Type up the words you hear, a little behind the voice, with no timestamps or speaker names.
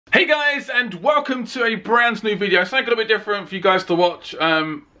Hey guys, and welcome to a brand new video. It's something a little bit different for you guys to watch.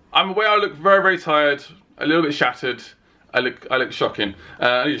 I'm aware I look very tired, a little bit shattered. I look shocking.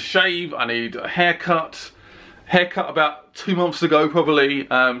 I need a shave, I need a haircut. Haircut about 2 months ago probably.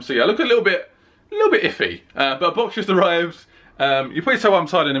 So yeah, I look a little bit iffy. But a box just arrived. You probably tell why I'm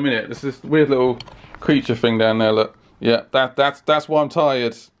tired in a minute. There's this weird little creature thing down there, look. Yeah, that's why I'm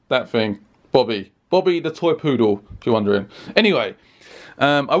tired. That thing. Bobby the toy poodle, if you're wondering. Anyway,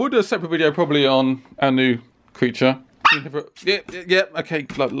 I will do a separate video probably on our new creature. Yeah, okay,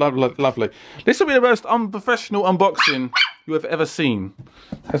 lovely. This will be the most unprofessional unboxing you have ever seen.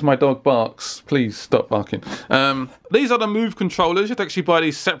 As my dog barks, please stop barking. These are the Move controllers. You have to actually buy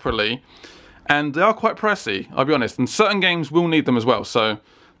these separately, and they are quite pricey, I'll be honest. And certain games will need them as well, so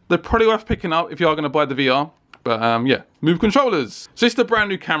they're probably worth picking up if you are going to buy the VR. But yeah, Move controllers. So this is the brand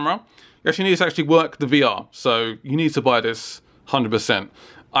new camera. You actually need to actually work the VR, so you need to buy this 100%.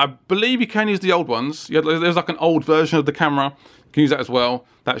 I believe you can use the old ones. Yeah, there's like an old version of the camera. You can use that as well.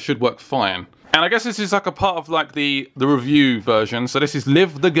 That should work fine. And I guess this is like a part of like the review version. So this is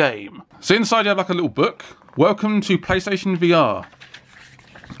Live the Game. So inside you have like a little book. Welcome to PlayStation VR.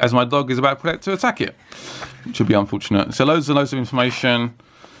 As my dog is about to attack it, which would be unfortunate. So loads and loads of information.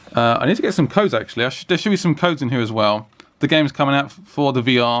 I need to get some codes actually. There should be some codes in here as well. The game's coming out for the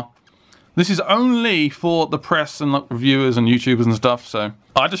VR. This is only for the press and like reviewers and YouTubers and stuff, so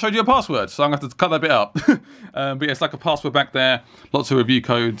I just showed you a password, so I'm going to have to cut that bit out. But yeah, it's like a password back there, lots of review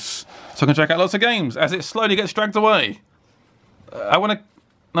codes, so I can check out lots of games as it slowly gets dragged away. I want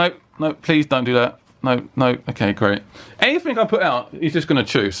to... No, please don't do that. No, okay, great. Anything I put out, he's just going to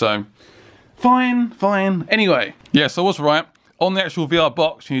chew, so... Fine. Anyway, yeah, so I was right. On the actual VR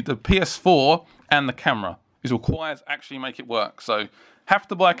box, you need the PS4 and the camera. These required to actually make it work, so... Have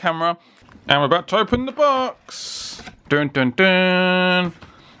to buy a camera, and we're about to open the box. Dun dun dun,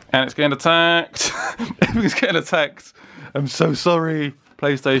 and it's getting attacked. Everything's getting attacked. I'm so sorry,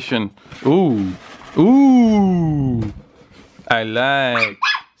 PlayStation. Ooh, I like.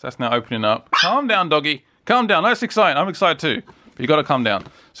 So that's now opening up. Calm down, doggy. Calm down. That's exciting. I'm excited too. But you got to calm down.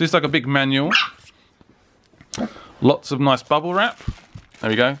 So it's like a big manual. Lots of nice bubble wrap. There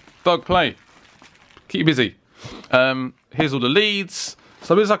we go. Dog play. Keep you busy. Here's all the leads.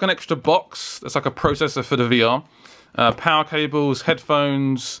 So there's like an extra box. That's like a processor for the VR. Power cables,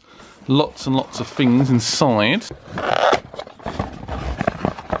 headphones, lots and lots of things inside.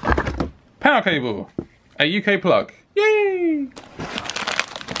 Power cable, a UK plug. Yay!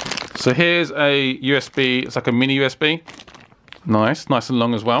 So here's a USB. It's like a mini USB. Nice and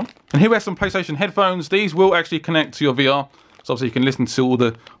long as well. And here we have some PlayStation headphones. These will actually connect to your VR. So obviously you can listen to all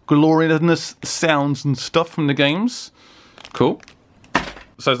the gloriousness sounds and stuff from the games. Cool.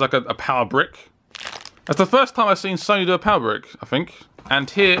 So it's like a power brick. That's the first time I've seen Sony do a power brick, I think. And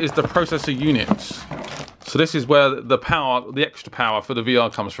here is the processor unit. So this is where the power, the extra power for the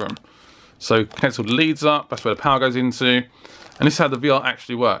VR comes from. So connects all the leads up, that's where the power goes into. And this is how the VR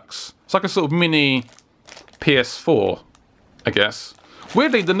actually works. It's like a sort of mini PS4, I guess.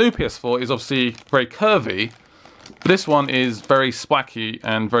 Weirdly, the new PS4 is obviously very curvy. But this one is very spiky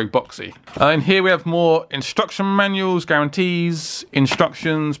and very boxy. And here we have more instruction manuals, guarantees,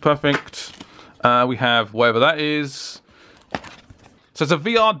 instructions, perfect. We have whatever that is. So it's a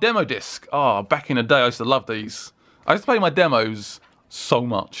VR demo disc. Oh, back in the day I used to love these. I used to play my demos so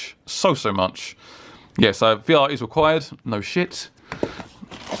much. So much. Yeah, so VR is required. No shit.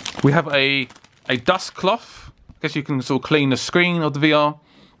 We have a dust cloth. I guess you can sort of clean the screen of the VR.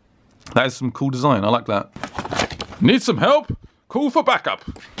 That is some cool design. I like that. Need some help? Call for backup.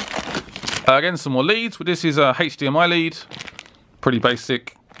 Again, some more leads. Well, this is a HDMI lead. Pretty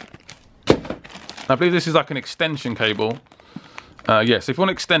basic. I believe this is like an extension cable. Yes, if you want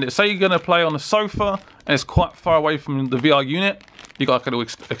to extend it, say you're going to play on a sofa and it's quite far away from the VR unit, you got like a little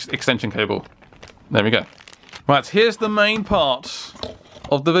extension cable. There we go. Right, here's the main part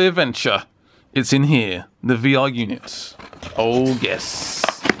of the adventure. It's in here, the VR unit. Oh, yes.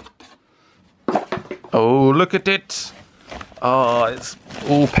 Oh, look at it. Oh, it's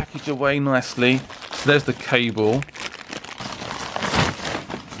all packaged away nicely. So there's the cable.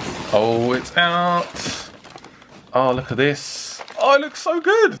 Oh, it's out. Oh, look at this. Oh, it looks so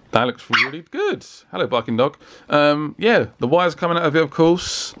good. That looks really good. Hello, barking dog. Yeah, the wires coming out of it, of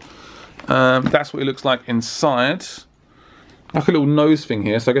course. That's what it looks like inside. Like a little nose thing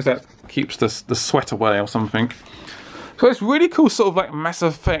here. So I guess that keeps the sweat away or something. So it's really cool, sort of like Mass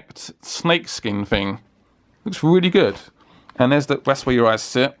Effect snake skin thing. Looks really good. And that's where your eyes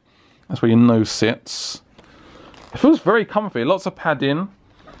sit. That's where your nose sits. It feels very comfy. Lots of padding.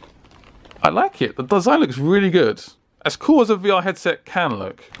 I like it. The design looks really good. as cool as a VR headset can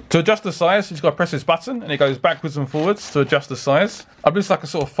look. To adjust the size, you just got to press this button and it goes backwards and forwards to adjust the size. I believe it's like a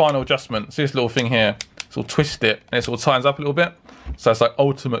sort of final adjustment. See this little thing here? Sort of twist it and it sort of tightens up a little bit. So it's like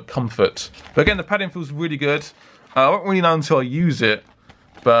ultimate comfort. But again, the padding feels really good. I won't really know until I use it,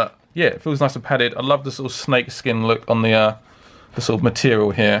 but yeah, it feels nice and padded. I love the sort of snake skin look on the sort of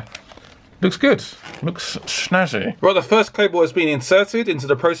material here. Looks good. Looks snazzy. Right, the first cable has been inserted into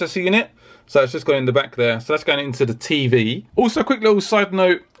the processor unit. So it's just going in the back there. So that's going into the TV. Also, a quick little side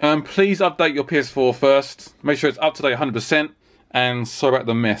note. Please update your PS4 first. Make sure it's up to date 100%. And sorry about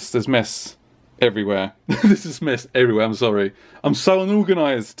the mess. There's mess everywhere. This is mess everywhere. I'm sorry. I'm so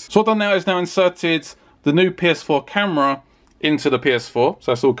unorganized. So what I've done now is now inserted the new PS4 camera into the PS4.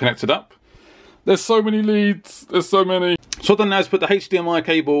 So that's all connected up. There's so many leads. There's so many. So what I've done now is put the HDMI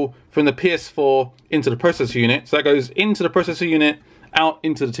cable from the PS4 into the processor unit. So that goes into the processor unit, out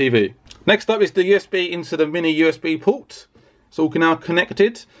into the TV. Next up is the USB into the mini USB port. It's all now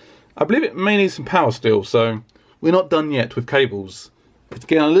connected. I believe it may need some power still, so we're not done yet with cables. It's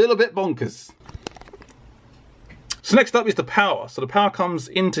getting a little bit bonkers. So next up is the power. So the power comes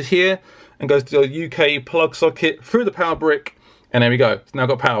into here and goes to the UK plug socket through the power brick, and there we go. It's now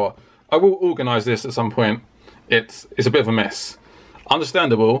got power. I will organise this at some point. It's a bit of a mess.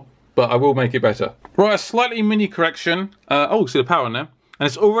 Understandable, but I will make it better. Right, a slightly mini correction. Oh, see the power on there. And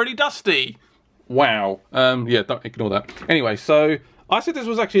it's already dusty. Wow. Yeah, don't ignore that. Anyway, so I said this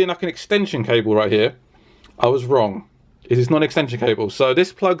was actually like an extension cable right here. I was wrong. It is not an extension cable. So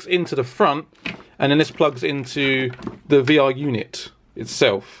this plugs into the front, and then this plugs into the VR unit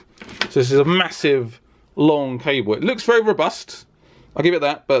itself. So this is a massive, long cable. It looks very robust. I'll give it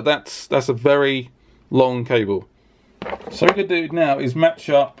that, but that's a very long cable. So what we could do now is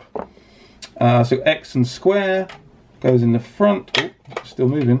match up. So X and square goes in the front. Oh, still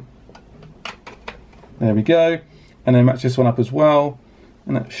moving. There we go. And then match this one up as well.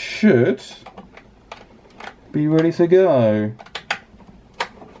 And that should be ready to go.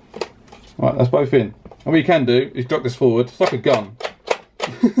 Right, that's both in. And what you can do is drop this forward. It's like a gun.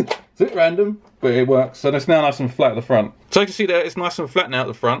 It's a bit random, but it works. So it's now nice and flat at the front. So you can see there, it's nice and flat now at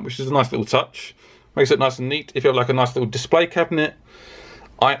the front, which is a nice little touch. Makes it nice and neat. If you have like a nice little display cabinet,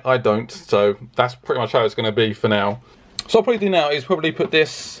 I don't, so that's pretty much how it's going to be for now. So I'll probably do now is probably put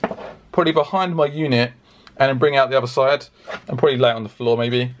this probably behind my unit and then bring out the other side and probably lay it on the floor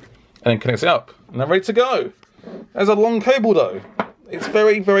maybe and then connect it up and I'm ready to go. There's a long cable though. It's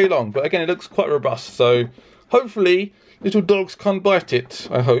very, very long, but again it looks quite robust, so hopefully little dogs can't bite it,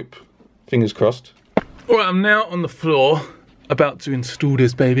 I hope. Fingers crossed. Alright, I'm now on the floor about to install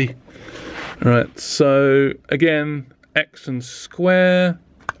this baby. Alright, so again, X and square,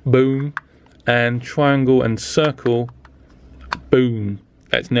 boom, and triangle and circle, boom.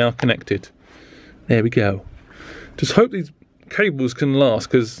 That's now connected. There we go. Just hope these cables can last,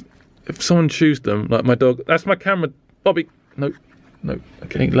 because if someone chews them, like my dog, that's my camera, Bobby. No, no,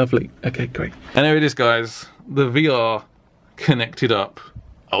 okay, lovely. Okay, great. And there it is, guys. The VR connected up.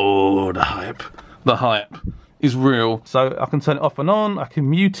 Oh, the hype. The hype is real. So I can turn it off and on, I can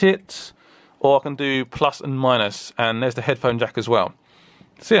mute it, or I can do plus and minus, and there's the headphone jack as well.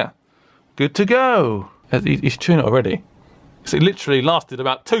 So yeah, good to go. He's chewing it already. So it literally lasted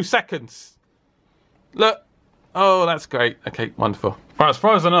about 2 seconds. Look. Oh, that's great. Okay, wonderful. Right, as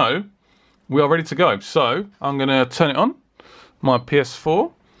far as I know, we are ready to go. So I'm gonna turn it on, my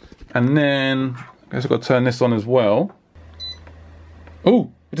PS4, and then I guess I've got to turn this on as well.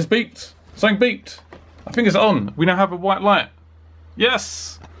 Oh, it just beeped. Something beeped. I think it's on. We now have a white light.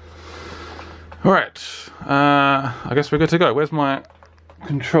 Yes. All right. I guess we're good to go. Where's my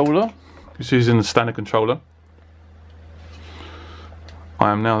controller? Just using the standard controller.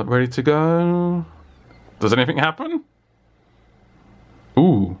 I am now ready to go. Does anything happen?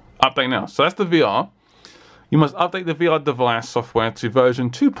 Ooh, update now. So that's the VR. You must update the VR device software to version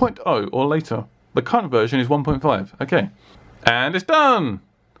 2.0 or later. The current version is 1.5. Okay. And it's done.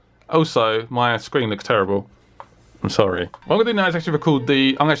 Also, my screen looks terrible. I'm sorry. What I'm going to do now is actually record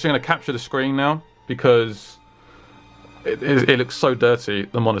I'm actually going to capture the screen now because it looks so dirty,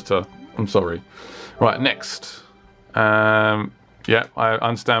 the monitor. I'm sorry. Right, next. Yeah, I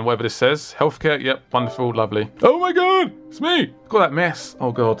understand whatever this says. Healthcare, yep, wonderful, lovely. Oh my god, it's me! Look at that mess.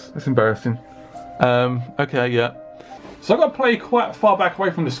 Oh god, that's embarrassing. Okay, yeah. So I've got to play quite far back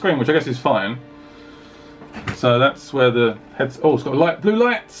away from the screen, which I guess is fine. So that's where the head's, oh, it's got blue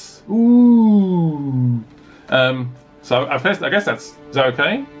lights. Ooh. So I guess is that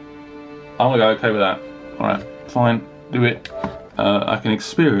okay? I'm gonna go okay with that. All right, fine, do it. I can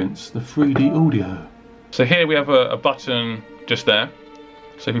experience the 3D audio. So here we have a button just there.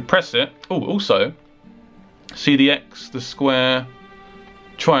 So if you press it, oh, also, See the X, the square,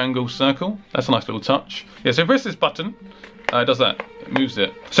 triangle, circle. That's a nice little touch. Yeah, so if you press this button, it does that. It moves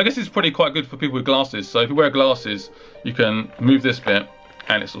it. So I guess it's pretty quite good for people with glasses. So if you wear glasses, you can move this bit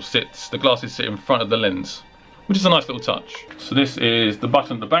and it sort of sits, the glasses sit in front of the lens, which is a nice little touch. So this is the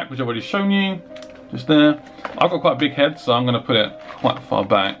button at the back, which I've already shown you, just there. I've got quite a big head, so I'm gonna put it quite far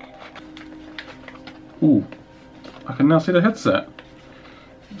back. Ooh, I can now see the headset.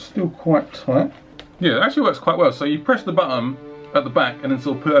 It's still quite tight. Yeah, it actually works quite well. So you press the button at the back and then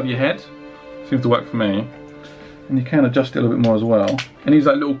sort of put it over your head. Seems to work for me. And you can adjust it a little bit more as well. And use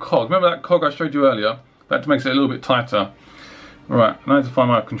that little cog. Remember that cog I showed you earlier? That makes it a little bit tighter. Right, I need to find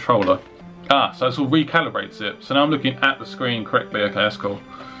my controller. Ah, so it sort of recalibrates it. So now I'm looking at the screen correctly. Okay, that's cool.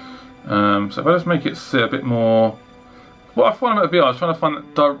 So if I just make it sit a bit more... What I find about VR is trying to find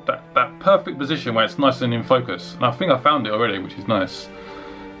that perfect position where it's nice and in focus. And I think I found it already, which is nice.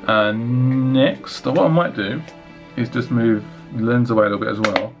 Next, what I might do is just move the lens away a little bit as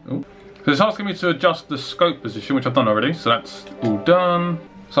well. Ooh. So it's asking me to adjust the scope position, which I've done already, so that's all done.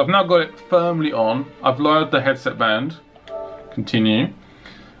 So I've now got it firmly on. I've lowered the headset band. Continue.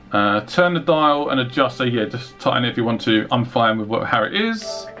 Turn the dial and adjust, so yeah, just tighten it if you want to. I'm fine with how it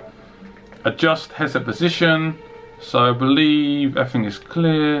is. Adjust headset position. So I believe everything is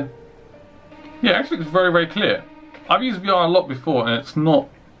clear. Yeah, actually it's very, very clear. I've used VR a lot before and it's not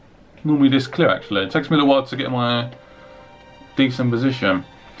normally this clear actually. It takes me a little while to get my decent position.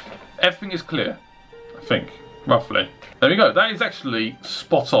 Everything is clear, I think, roughly. There we go. That is actually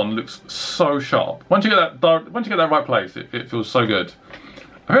spot on. Looks so sharp. Once you get that right place, it feels so good.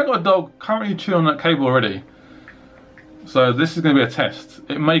 I think I've got a dog currently chewing on that cable already. So this is going to be a test.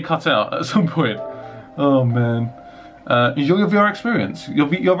 It may cut out at some point. Oh man. Enjoy your VR experience.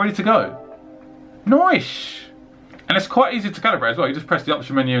 You're ready to go. Nice. And it's quite easy to calibrate as well. You just press the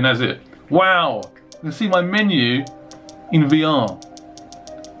option menu and that's it. Wow. You can see my menu in VR.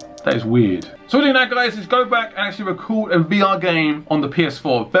 That is weird. So what we're doing now, guys, is go back and actually record a VR game on the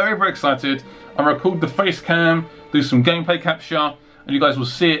PS4. Very, very excited. And record the face cam, do some gameplay capture, and you guys will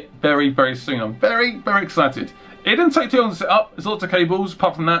see it very, very soon. I'm very, very excited. It didn't take too long to set up. There's lots of cables.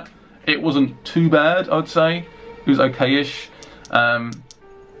 Apart from that, it wasn't too bad, I would say. It was okay-ish.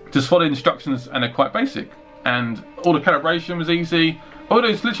 Just follow the instructions and they're quite basic. And all the calibration was easy. All I do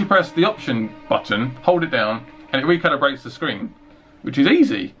is literally press the option button, hold it down, and it recalibrates the screen, which is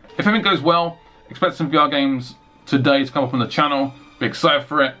easy. If everything goes well, expect some VR games today to come up on the channel. Be excited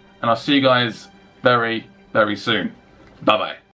for it, and I'll see you guys very, very soon. Bye-bye.